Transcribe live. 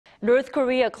North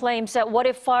Korea claims that what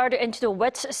it fired into the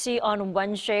wet sea on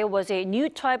Wednesday was a new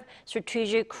type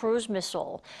strategic cruise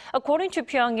missile. According to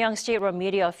Pyongyang state-run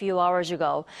media a few hours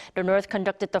ago, the North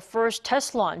conducted the first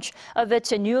test launch of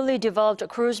its newly developed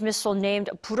cruise missile named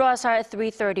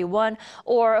Bulhwasal-3-31,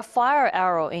 or Fire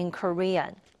Arrow in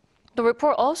Korean. The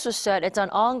report also said it's an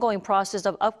ongoing process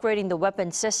of upgrading the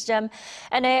weapon system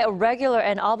and a regular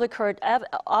and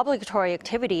obligatory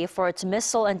activity for its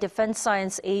missile and defense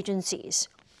science agencies.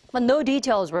 But no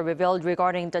details were revealed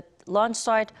regarding the launch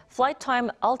site, flight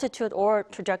time, altitude, or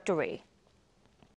trajectory.